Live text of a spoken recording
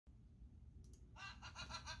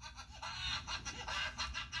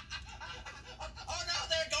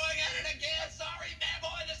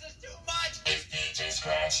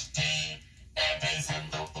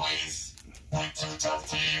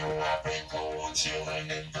chilling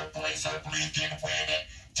in the place of bleeding with it.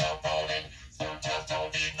 Jump on it, so just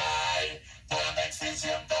don't deny. Climax is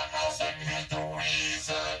in the house and here's the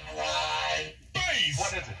reason why. Bass!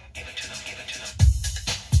 What is it? Give it to them, give it to them.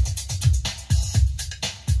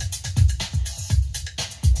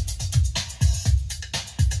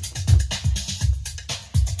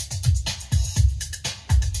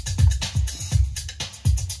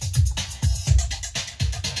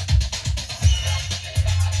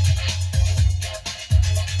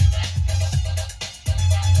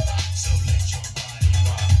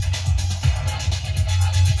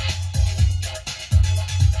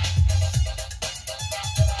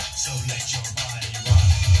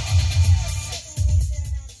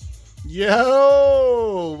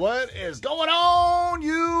 Yo, what is going on,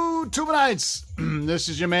 YouTubeites? This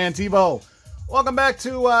is your man Tebow. Welcome back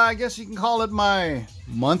to, I guess you can call it my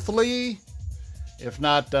monthly, if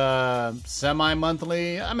not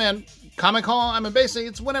semi-monthly. I mean, comic haul. I mean, basically,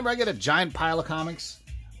 it's whenever I get a giant pile of comics.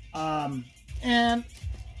 And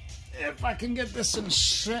if I can get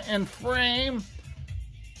this in frame,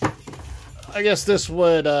 I guess this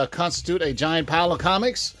would constitute a giant pile of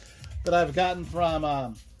comics that I've gotten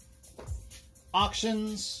from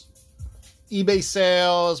auctions, eBay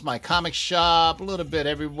sales, my comic shop, a little bit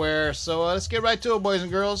everywhere. So let's get right to it, boys and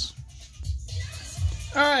girls.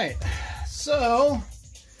 Alright, so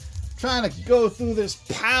trying to go through this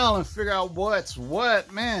pile and figure out what's what.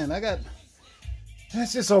 Man,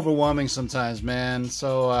 it's just overwhelming sometimes, man.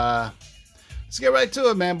 So let's get right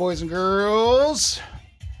to it, man, boys and girls.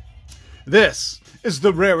 This is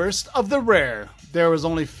the rarest of the rare. There was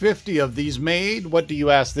only 50 of these made. What do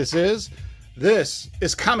you ask this is? This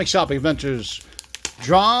is Comic Shop Adventures,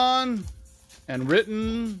 drawn and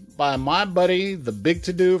written by my buddy, the Big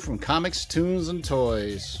To-Do from Comics, Tunes, and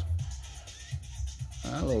Toys.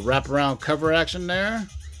 A little wraparound cover action there.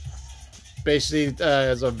 Basically,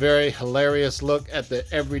 it's a very hilarious look at the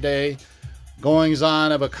everyday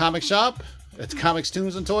goings-on of a comic shop. It's Comics,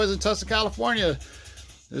 Tunes, and Toys in Tucson, California.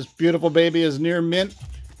 This beautiful baby is near mint,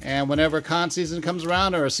 and whenever con season comes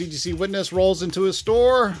around or a CGC witness rolls into his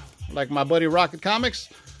store, like my buddy Rocket Comics,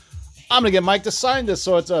 I'm gonna get Mike to sign this.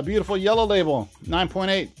 So it's a beautiful yellow label,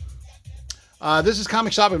 9.8. This is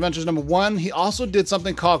Comic Shop Adventures #1. He also did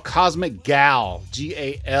something called Cosmic Gal,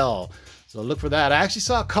 G-A-L. So look for that. I actually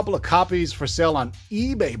saw a couple of copies for sale on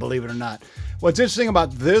eBay, believe it or not. What's interesting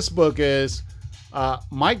about this book is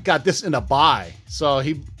Mike got this in a buy. So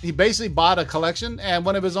he basically bought a collection and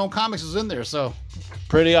one of his own comics was in there. So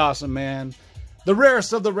pretty awesome, man. The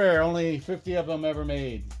rarest of the rare, only 50 of them ever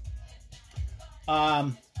made.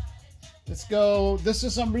 Let's go. This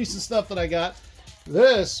is some recent stuff that I got.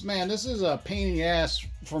 This, man, this is a pain in the ass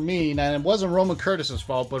for me. Now, it wasn't Roman Curtis's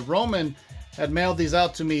fault, but Roman had mailed these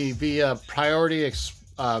out to me via priority,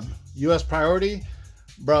 U.S. priority.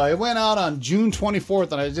 Bro, it went out on June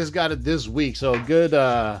 24th, and I just got it this week. So good,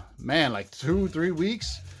 man, like 2-3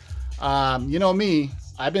 weeks. You know me,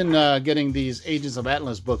 I've been getting these Agents of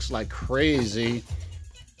Atlas books like crazy.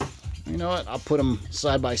 You know what? I'll put them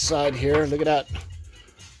side by side here. Look at that.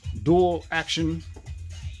 Dual action.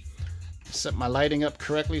 Set my lighting up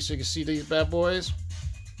correctly so you can see these bad boys.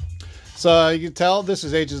 So you can tell this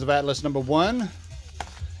is Agents of Atlas #1.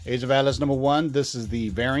 Age of Atlas #1. This is the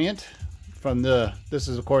variant from the. This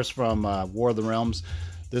is of course from War of the Realms.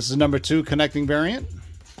 This is #2 connecting variant.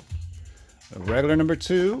 A regular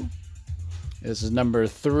 #2. This is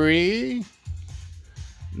 #3.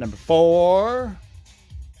 #4.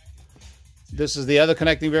 This is the other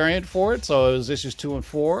connecting variant for it. So it was issues 2 and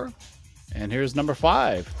 4. And here's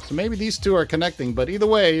 #5. So maybe these two are connecting. But either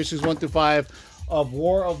way, issues 1 through 5 of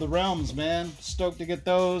War of the Realms, man. Stoked to get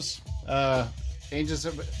those. Agents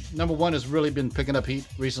of #1 has really been picking up heat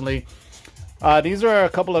recently. These are a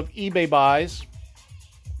couple of eBay buys.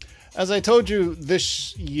 As I told you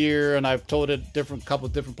this year, and I've told it couple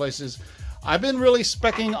of different places, I've been really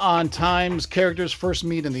specking on times characters first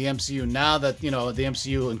meet in the MCU. Now that, you know, the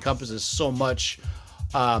MCU encompasses so much.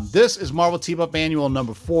 This is Marvel Team Up Annual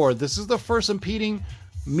 #4. This is the first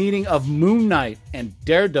meeting of Moon Knight and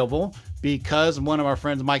Daredevil, because one of our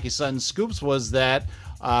friends, Mikey Sutton's scoops, was that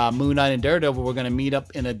Moon Knight and Daredevil were going to meet up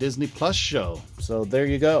in a Disney Plus show. So there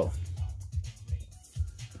you go.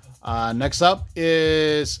 Next up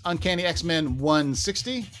is Uncanny X-Men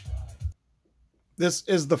 160. This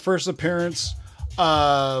is the first appearance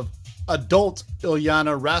of adult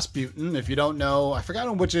Ilyana Rasputin. If you don't know, I forgot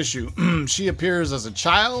on which issue. She appears as a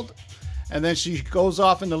child, and then she goes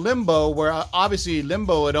off into limbo, where obviously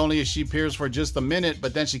limbo, she appears for just a minute,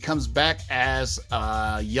 but then she comes back as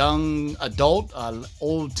a young adult,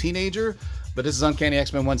 old teenager. but this is Uncanny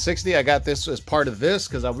X-Men 160. I got this as part of this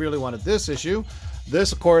because I really wanted this issue.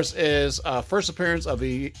 This, of course, is first appearance of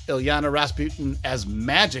Illyana Rasputin as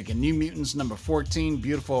Magic in New Mutants number 14.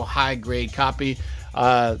 Beautiful high-grade copy.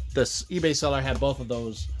 This eBay seller had both of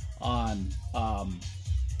those on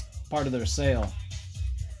part of their sale.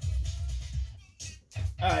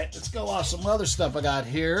 All right, let's go off some other stuff I got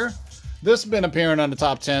here. This has been appearing on the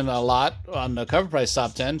top 10 a lot, on the CovrPrice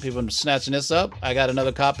top 10. People have been snatching this up. I got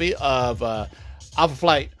another copy of Alpha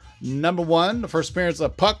Flight number 1, the first appearance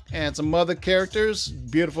of Puck and some other characters.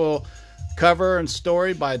 Beautiful cover and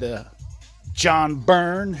story by the John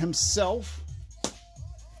Byrne himself.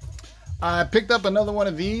 I picked up another one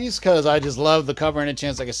of these because I just love the cover and a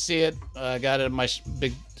chance I could see it. I got it at my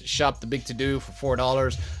big shop, The Big To Do, for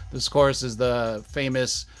 $4. This, of course, is the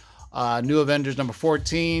famous New Avengers number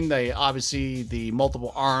 14. They obviously the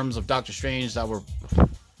multiple arms of Doctor Strange that were made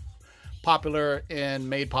popular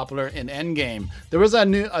in Endgame. There was a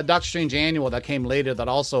new Doctor Strange annual that came later that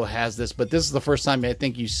also has this, but this is the first time I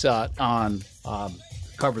think you saw it on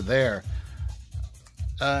cover there.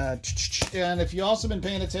 And if you also been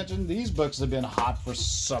paying attention, these books have been hot for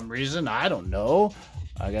some reason. I don't know.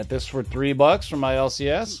 I got this for $3 from my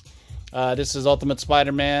LCS. This is Ultimate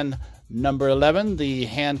Spider-Man number 11, the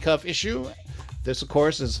handcuff issue. This, of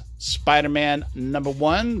course, is Spider-Man number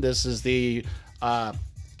 1. This is the, I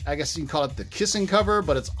guess you can call it the kissing cover,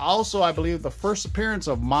 but it's also, I believe, the first appearance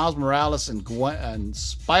of Miles Morales and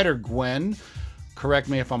Spider-Gwen. Correct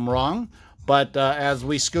me if I'm wrong. But as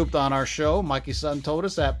we scooped on our show, Mikey's son told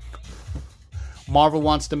us that Marvel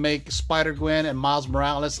wants to make Spider-Gwen and Miles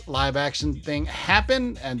Morales live-action thing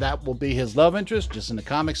happen, and that will be his love interest, just in the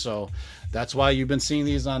comics. So that's why you've been seeing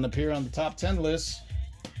these appear on the top 10 list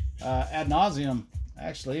ad nauseum,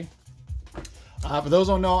 actually. For those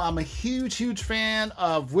who don't know, I'm a huge fan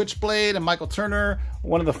of Witchblade and Michael Turner.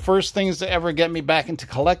 One of the first things to ever get me back into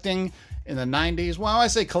collecting in the 90s. Well, when I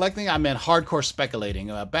say collecting, I meant hardcore speculating.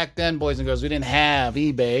 Back then, boys and girls, we didn't have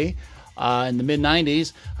eBay. In the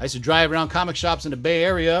mid-90s, I used to drive around comic shops in the Bay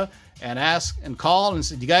Area and ask and call and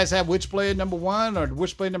say, do you guys have Witchblade number 1 or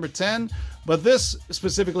Witchblade number 10? But this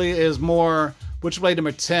specifically is more Witchblade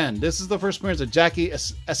number 10. This is the first appearance of Jackie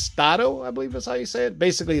Estado, I believe that's how you say it.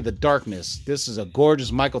 Basically, The Darkness. This is a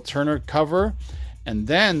gorgeous Michael Turner cover. And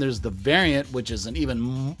then there's the variant, which is an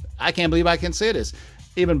even, I can't believe I can say this,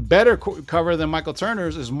 even better cover than Michael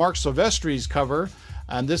Turner's is Mark Silvestri's cover.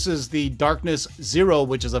 And this is the Darkness Zero,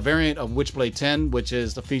 which is a variant of Witchblade 10, which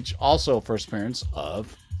is the feature also first appearance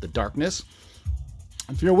of the Darkness.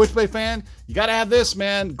 If you're a Witchblade fan, you got to have this,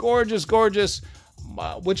 man. Gorgeous Witchblade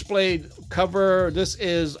cover. This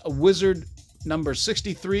is Wizard number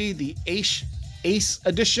 63, the Ace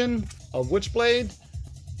edition of Witchblade.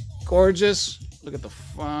 Gorgeous. Look at the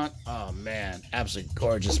font. Oh, man. Absolutely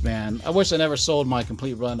gorgeous, man. I wish I never sold my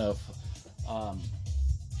complete run of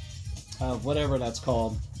whatever that's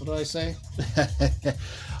called. What did I say?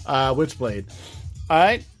 Witchblade. All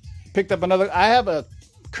right. Picked up another. I have a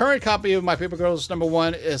current copy of my Paper Girls number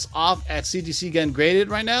 1 is off at CGC getting graded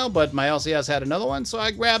right now, but my LCS had another one, so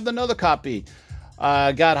I grabbed another copy.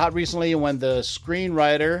 Got hot recently when the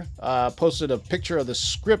screenwriter posted a picture of the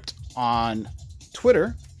script on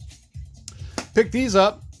Twitter. Picked these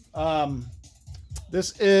up.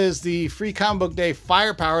 This is the Free Comic Book Day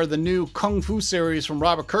Firepower, the new Kung Fu series from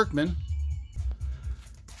Robert Kirkman.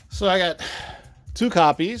 So I got 2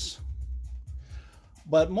 copies.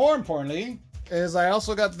 But more importantly is I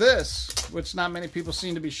also got this, which not many people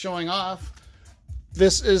seem to be showing off.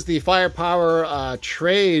 This is the Firepower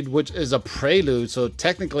trade, which is a prelude. So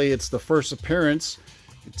technically it's the first appearance.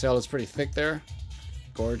 You can tell it's pretty thick there.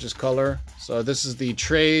 Gorgeous color. So this is the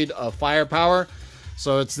trade of Firepower.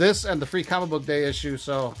 So it's this and the Free Comic Book Day issue.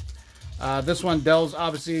 So this one delves,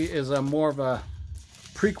 obviously, is a more of a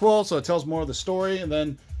prequel. So it tells more of the story. And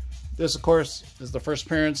then this, of course, is the first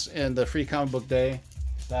appearance in the Free Comic Book Day.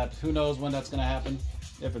 That who knows when that's going to happen,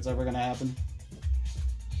 if it's ever going to happen.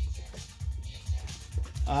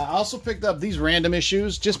 I also picked up these random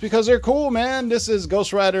issues just because they're cool, man. This is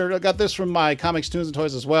Ghost Rider. I got this from my Comics, Tunes, and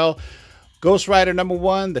Toys as well. Ghost Rider number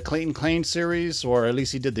 1, the Clayton Clayne series, or at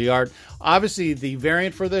least he did the art. Obviously, the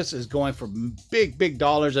variant for this is going for big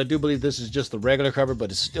dollars. I do believe this is just the regular cover, but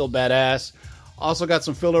it's still badass. Also got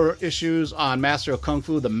some filler issues on Master of Kung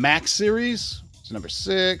Fu, the Max series. It's number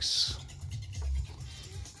 6.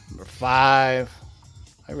 Number 5.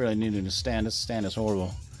 I really needed a stand. This stand is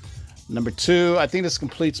horrible. Number 2. I think this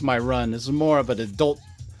completes my run. This is more of an adult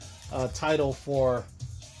title for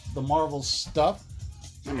the Marvel stuff.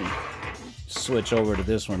 Let me switch over to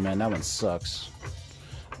this one, man. That one sucks.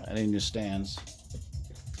 I need new stands.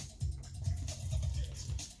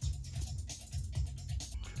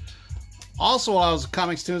 Also, while I was at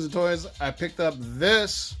Comics, Tunes, and Toys, I picked up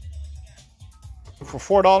this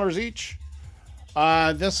for $4 each.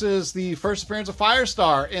 This is the first appearance of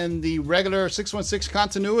Firestar in the regular 616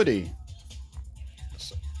 continuity.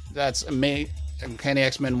 That's Uncanny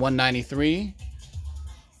X-Men 193.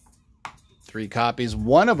 3 copies.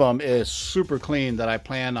 One of them is super clean that I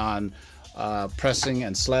plan on pressing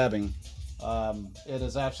and slabbing. It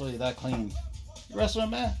is absolutely that clean. The rest of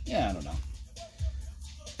them, yeah, I don't know.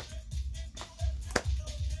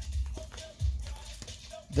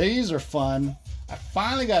 These are fun. I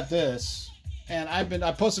finally got this, and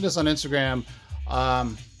I posted this on Instagram.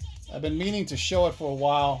 I've been meaning to show it for a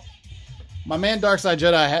while. My man Darkside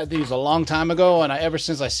Jedi had these a long time ago, and ever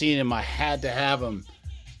since I seen him, I had to have them.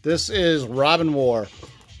 This is Robin War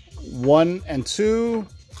 1 and 2.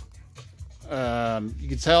 You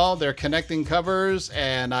can tell they're connecting covers,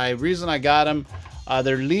 and reason I got them,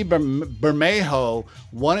 they're Lee Bermejo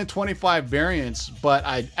 1 in 25 variants, but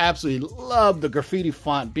I absolutely love the graffiti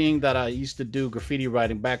font, being that I used to do graffiti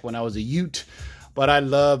writing back when I was a Ute. But I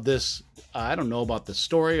love this. I don't know about the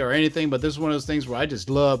story or anything, but this is one of those things where I just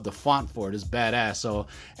love the font for it. It's badass. So,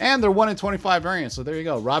 and they're 1 in 25 variants. So there you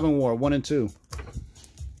go. Robin War 1 and 2.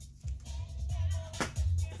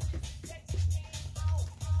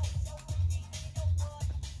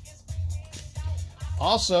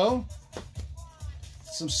 Also,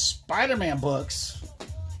 some Spider-Man books.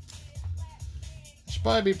 Should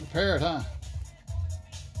probably be prepared, huh?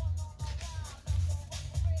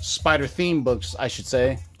 Spider-themed books, I should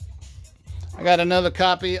say. I got another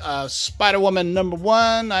copy of Spider-Woman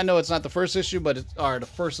 #1. I know it's not the first issue, but or the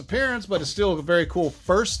first appearance, but it's still a very cool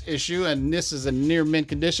first issue, and this is in near mint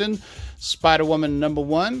condition. Spider-Woman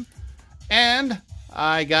 #1. And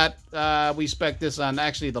I got, we spec this on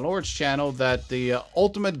actually the Lord's channel, that the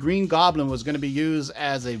Ultimate Green Goblin was going to be used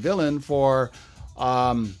as a villain for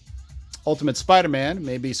Ultimate Spider-Man.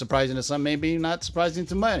 Maybe surprising to some, maybe not surprising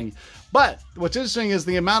to many. But what's interesting is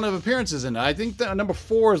the amount of appearances in it. I think that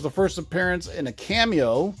 #4 is the first appearance in a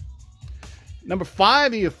cameo.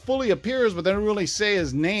 #5, he fully appears, but they don't really say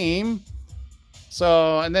his name.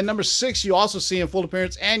 So, and then #6, you also see him full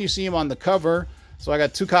appearance, and you see him on the cover. So I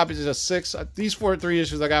got 2 copies of 6. These 3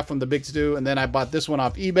 issues I got from the Big To Do, and then I bought this one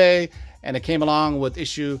off eBay, and it came along with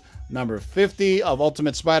issue number 50 of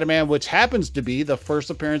Ultimate Spider-Man, which happens to be the first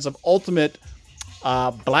appearance of Ultimate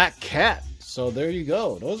Black Cat. So there you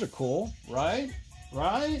go. Those are cool, right?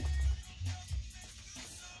 Right?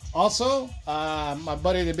 Also, my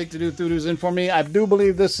buddy the Big To Do threw these in for me. I do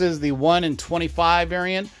believe this is the 1 in 25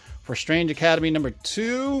 variant for Strange Academy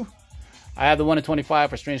 #2. I have the 1 in 25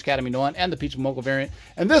 for Strange Academy #1 and the Peach Mogul variant.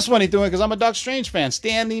 And this one he's doing because I'm a Doctor Strange fan.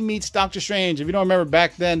 Stan Lee meets Doctor Strange. If you don't remember,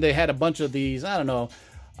 back then they had a bunch of these. I don't know.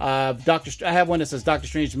 I have one that says Doctor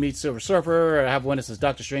Strange meets Silver Surfer. I have one that says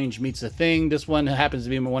Doctor Strange meets The Thing. This one happens to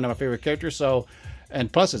be one of my favorite characters. So,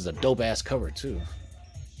 and plus it's a dope ass cover too.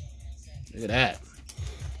 Look at that.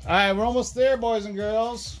 All right, we're almost there, boys and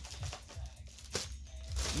girls.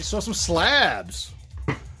 We saw some slabs.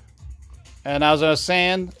 And as I was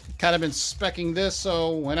saying, kind of been specking this,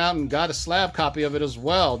 so went out and got a slab copy of it as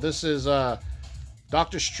well. This is this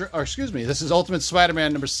is Ultimate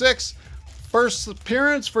Spider-Man #6. First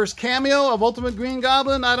appearance, first cameo of Ultimate Green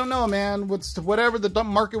Goblin. I don't know, man. Whatever the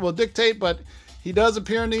market will dictate, but he does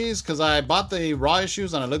appear in these because I bought the raw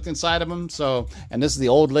issues and I looked inside of them. So, and this is the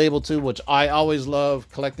old label too, which I always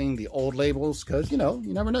love collecting the old labels because, you know,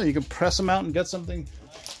 you never know. You can press them out and get something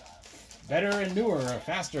better and newer, or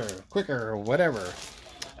faster, quicker, or whatever.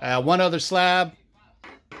 One other slab.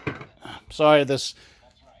 Sorry, this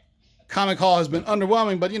comic haul has been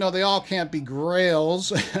underwhelming, but you know, they all can't be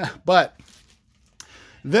grails. But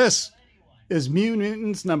this is Mutant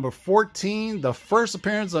Mutants #14, the first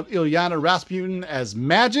appearance of Illyana Rasputin as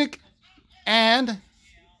Magic, and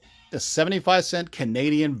the 75-cent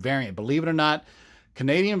Canadian variant. Believe it or not,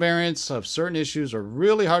 Canadian variants of certain issues are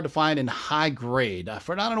really hard to find in high grade. I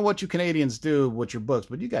don't know what you Canadians do with your books,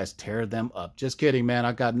 but you guys tear them up. Just kidding, man.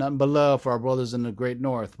 I got nothing but love for our brothers in the Great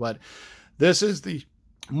North. But this is the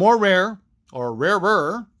more rare, or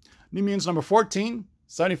rarer, New Mutants #14,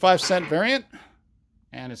 75-cent variant.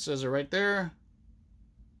 And it says it right there.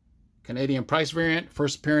 Canadian price variant.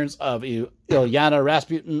 First appearance of Illyana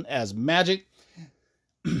Rasputin as Magic.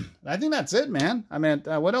 I think that's it, man. I mean,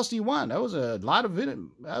 what else do you want? That was a lot of video.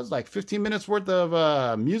 That was like 15 minutes worth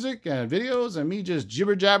of music and videos and me just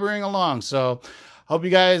jibber-jabbering along. So, hope you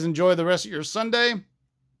guys enjoy the rest of your Sunday.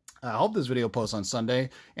 I hope this video posts on Sunday.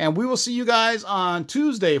 And we will see you guys on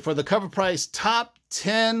Tuesday for the CovrPrice Top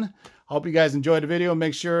 10. Hope you guys enjoyed the video.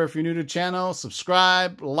 Make sure if you're new to the channel,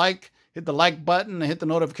 subscribe, like, Hit the like button and hit the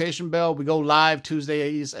notification bell. We go live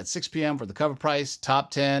Tuesdays at 6 p.m. for the CovrPrice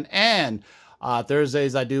Top 10. And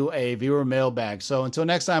Thursdays, I do a viewer mailbag. So until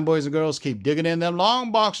next time, boys and girls, keep digging in them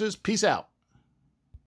long boxes. Peace out.